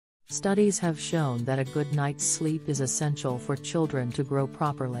Studies have shown that a good night's sleep is essential for children to grow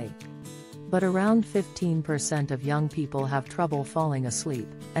properly. But around 15% of young people have trouble falling asleep,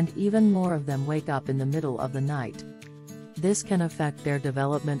 and even more of them wake up in the middle of the night. This can affect their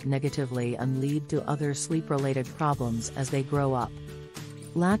development negatively and lead to other sleep-related problems as they grow up.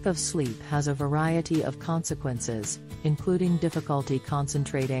 Lack of sleep has a variety of consequences, including difficulty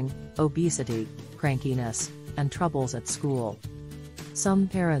concentrating, obesity, crankiness, and troubles at school. Some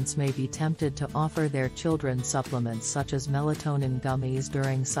parents may be tempted to offer their children supplements such as melatonin gummies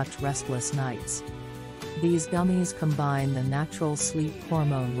during such restless nights. These gummies combine the natural sleep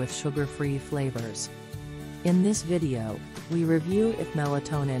hormone with sugar-free flavors. In this video, we review if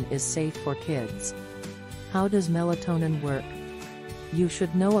melatonin is safe for kids. How does melatonin work? You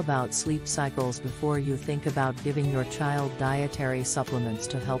should know about sleep cycles before you think about giving your child dietary supplements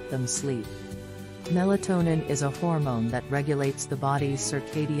to help them sleep. Melatonin is a hormone that regulates the body's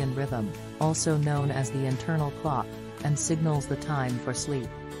circadian rhythm, also known as the internal clock, and signals the time for sleep.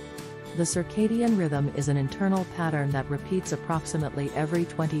 The circadian rhythm is an internal pattern that repeats approximately every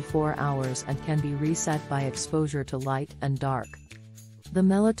 24 hours and can be reset by exposure to light and dark. The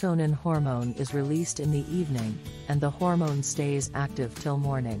melatonin hormone is released in the evening, and the hormone stays active till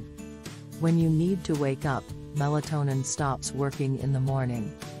morning. When you need to wake up, melatonin stops working in the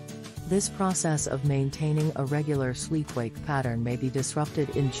morning. This process of maintaining a regular sleep-wake pattern may be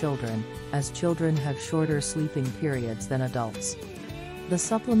disrupted in children, as children have shorter sleeping periods than adults. The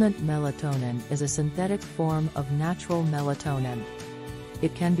supplement melatonin is a synthetic form of natural melatonin.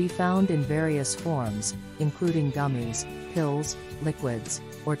 It can be found in various forms, including gummies, pills, liquids,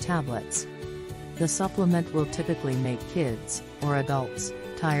 or tablets. The supplement will typically make kids, or adults,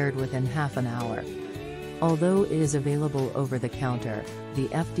 tired within half an hour. Although it is available over the counter, the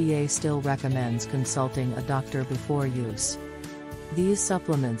FDA still recommends consulting a doctor before use. These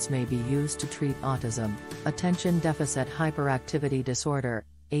supplements may be used to treat autism, attention deficit hyperactivity disorder,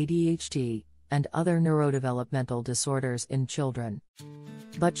 ADHD, and other neurodevelopmental disorders in children.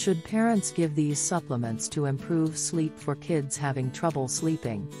 But should parents give these supplements to improve sleep for kids having trouble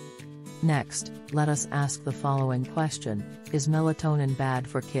sleeping? Next, let us ask the following question: is melatonin bad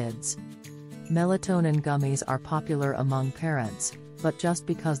for kids? Melatonin gummies are popular among parents, but just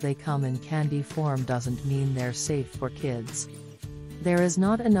because they come in candy form doesn't mean they're safe for kids. There is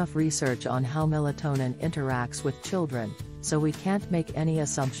not enough research on how melatonin interacts with children, so we can't make any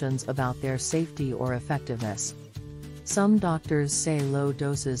assumptions about their safety or effectiveness. Some doctors say low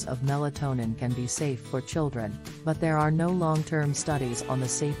doses of melatonin can be safe for children, but there are no long-term studies on the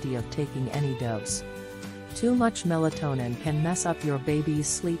safety of taking any dose. Too much melatonin can mess up your baby's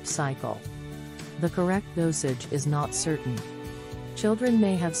sleep cycle. The correct dosage is not certain. Children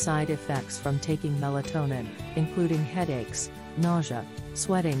may have side effects from taking melatonin, including headaches, nausea,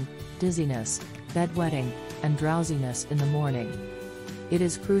 sweating, dizziness, bedwetting, and drowsiness in the morning. It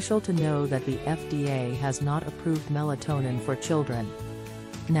is crucial to know that the FDA has not approved melatonin for children.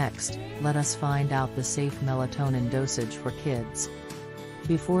 Next, let us find out the safe melatonin dosage for kids.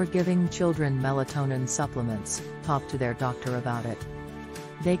 Before giving children melatonin supplements, talk to their doctor about it.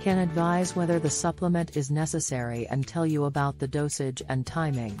 They can advise whether the supplement is necessary and tell you about the dosage and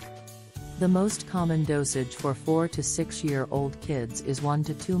timing. The most common dosage for 4 to 6-year-old kids is 1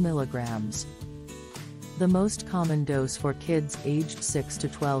 to 2 milligrams. The most common dose for kids aged 6 to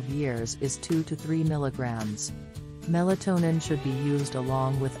 12 years is 2 to 3 milligrams. Melatonin should be used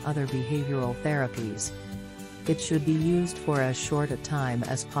along with other behavioral therapies. It should be used for as short a time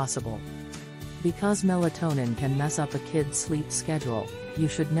as possible. Because melatonin can mess up a kid's sleep schedule, you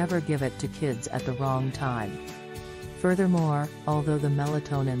should never give it to kids at the wrong time. Furthermore, although the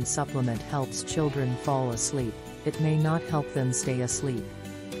melatonin supplement helps children fall asleep, it may not help them stay asleep.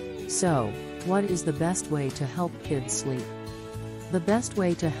 So, what is the best way to help kids sleep? The best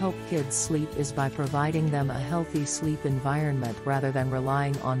way to help kids sleep is by providing them a healthy sleep environment rather than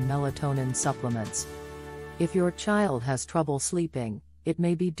relying on melatonin supplements. If your child has trouble sleeping, it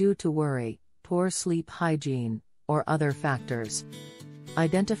may be due to worry, poor sleep hygiene, or other factors.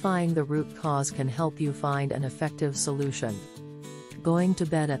 Identifying the root cause can help you find an effective solution. Going to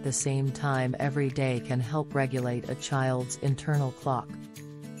bed at the same time every day can help regulate a child's internal clock.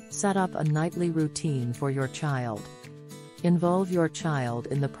 Set up a nightly routine for your child. Involve your child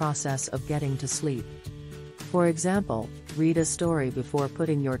in the process of getting to sleep. For example, read a story before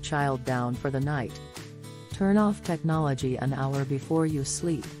putting your child down for the night. Turn off technology an hour before you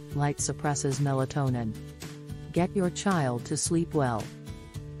sleep. Light suppresses melatonin. Get your child to sleep well.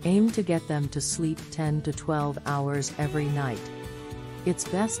 Aim to get them to sleep 10 to 12 hours every night. It's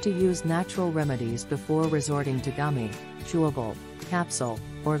best to use natural remedies before resorting to gummy, chewable, capsule,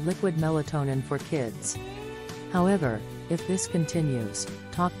 or liquid melatonin for kids. However, if this continues,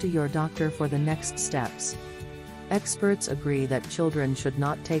 talk to your doctor for the next steps. Experts agree that children should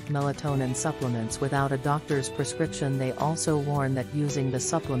not take melatonin supplements without a doctor's prescription. They also warn that using the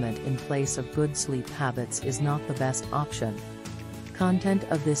supplement in place of good sleep habits is not the best option. Content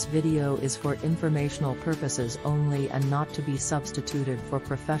of this video is for informational purposes only and not to be substituted for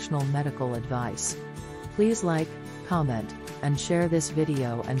professional medical advice. Please like, comment, and share this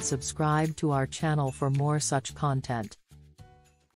video and subscribe to our channel for more such content.